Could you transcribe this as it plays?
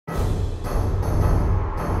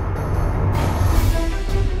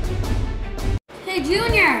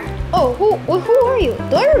Jr. Oh, who are you?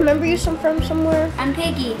 Do I remember you from somewhere? I'm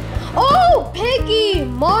Piggy. Oh, Piggy,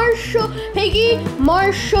 Marshall,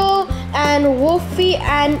 and Wolfie,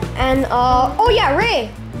 and oh yeah, Ray.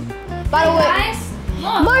 By the way, guys,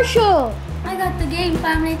 look, Marshall. I got the game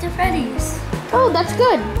Five Nights at Freddy's. Oh, that's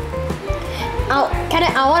good.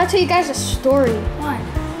 I want to tell you guys a story. What?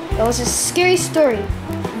 It was a scary story,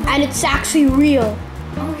 and it's actually real.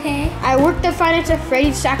 Okay. I worked at Five Nights at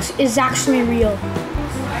Freddy's. Is actually real.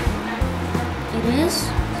 It is?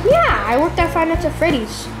 Yeah, I worked at Five Nights at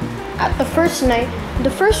Freddy's. At the first night, the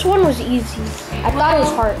first one was easy. I thought it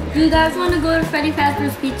was hard. Do you guys want to go to Freddy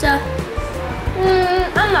Fazbear's Pizza?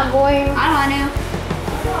 I'm not going. I want to.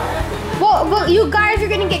 Well, but you guys are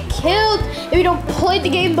gonna get killed if you don't play the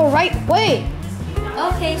game the right way.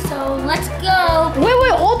 Okay, so let's go.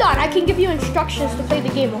 Wait, hold on. I can give you instructions to play the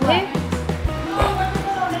game, okay?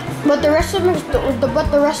 But the rest of the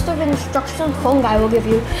instructions, phone guy will give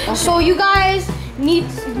you. Okay. So you guys need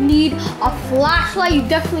a flashlight. You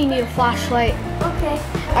definitely need a flashlight. Okay.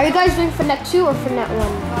 Are you guys doing FNAF 2 or FNAF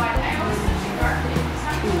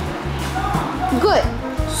 1? Good.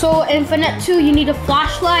 So in FNAF 2, you need a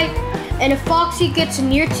flashlight, and if Foxy gets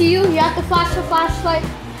near to you, you have to flash the flashlight.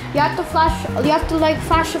 You have to flash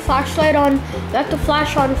the flashlight on. You have to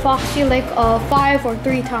flash on Foxy like 5 or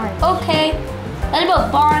 3 times. Okay. What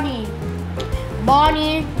about Bonnie?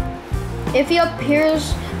 Bonnie, if he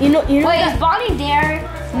appears, you know. Wait, is Bonnie there?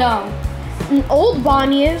 No. Old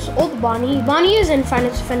Bonnie is Bonnie is in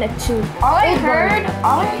FNAF 2. All I heard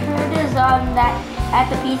is that at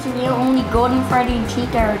the pizzeria only Golden Freddy and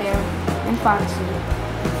Chica are there, and Foxy.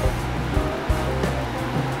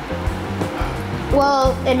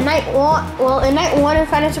 Well, in night one in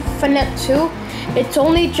FNAF 2, it's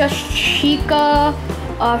only just Chica,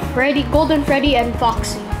 Freddy, Golden Freddy, and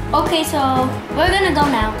Foxy. Okay, so we're gonna go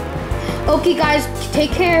now. Okay, guys,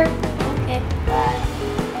 take care. Okay, bye.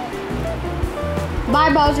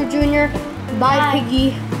 Bye, Bowser Jr. Bye,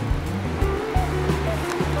 Piggy.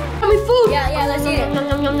 Yummy food. Yeah, let's eat it.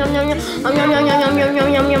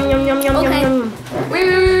 Okay.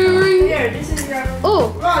 Here, this is your.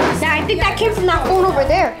 Oh, I think that came from that phone over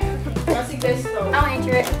there. I'll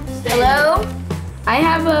answer it. Hello? I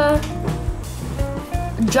have a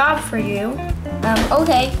job for you.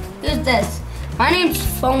 Okay, who's this? My name's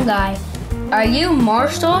Phone Guy. Are you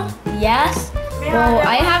Marshall? Yes. Well,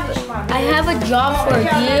 I have a job for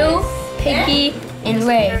you, Piggy, and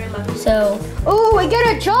Ray. So. Oh, I get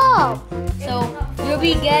a job. So you'll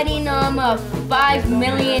be getting a $5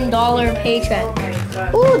 million paycheck.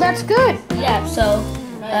 Oh, that's good. Yeah. So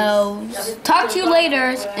talk to you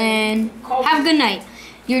later and have a good night.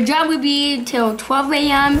 Your job will be till 12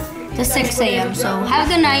 a.m. to 6 a.m. So have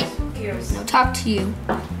a good night. I'll talk to you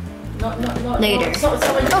later.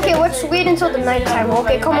 Okay, let's wait until the nighttime.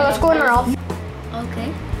 Okay, come on, let's go in our office.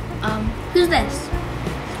 Okay. Who's this?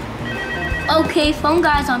 Okay, Phone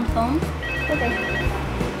Guy's on phone. Okay.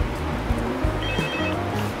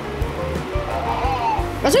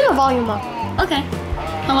 Let's turn the volume up. Okay.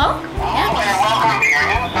 Hello? Yeah. Okay, welcome to your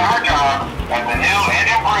new summer job at the new and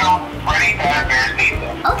improved Freddy Fazbear's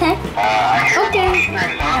Pizza. Okay. I'm here to lead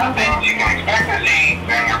through some of the things you can expect to see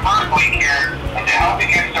during your first week here and to help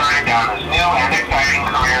you get started down this new and exciting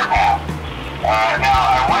career path.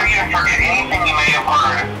 Now, I want you to forget anything you may have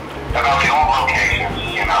heard about the old locations,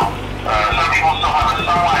 you know. Some people still have a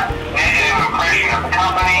somewhat negative impression of the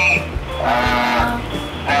company.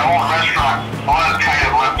 That old restaurant was kind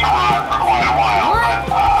of left to rot for quite a while,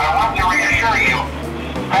 but I want to reassure you,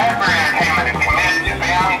 Fazbear Entertainment is committed to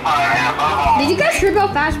family fun and above all. Did you guys hear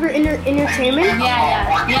about Fazbear Entertainment? Yeah.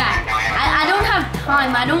 I don't have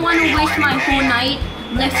time. I don't want to waste my whole night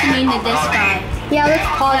listening to this guy. Yeah, let's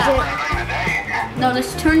pause it. No,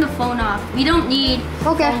 let's turn the phone off. We don't need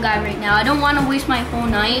Phone Guy right now. I don't want to waste my whole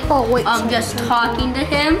night just talking to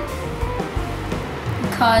him.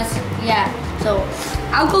 Because, yeah. So,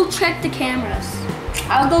 I'll go check the cameras.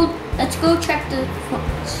 Let's go check the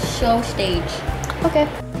show stage. Okay.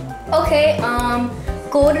 Okay,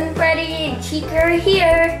 Golden Freddy and Chica are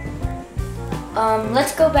here.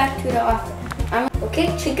 Let's go back to the office.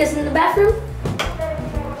 Okay, Chica's in the bathroom.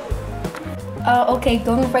 Okay,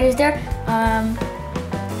 Golden Freddy's there.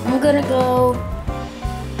 I'm gonna go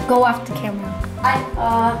off the camera.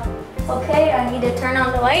 Okay, I need to turn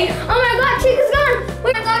on the light. Oh my God, Chica's gone!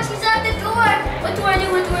 Oh my God, she's at the door! What do I do?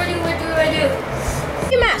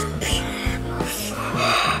 Your mask.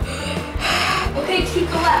 Okay,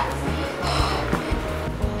 Chica left.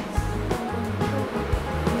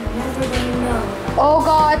 Oh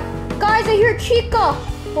God, guys, I hear Chica.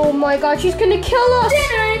 Oh my God, she's gonna kill us.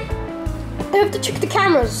 I have to check the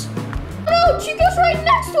cameras. No! Chico's right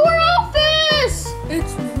next to our office.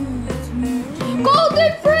 It's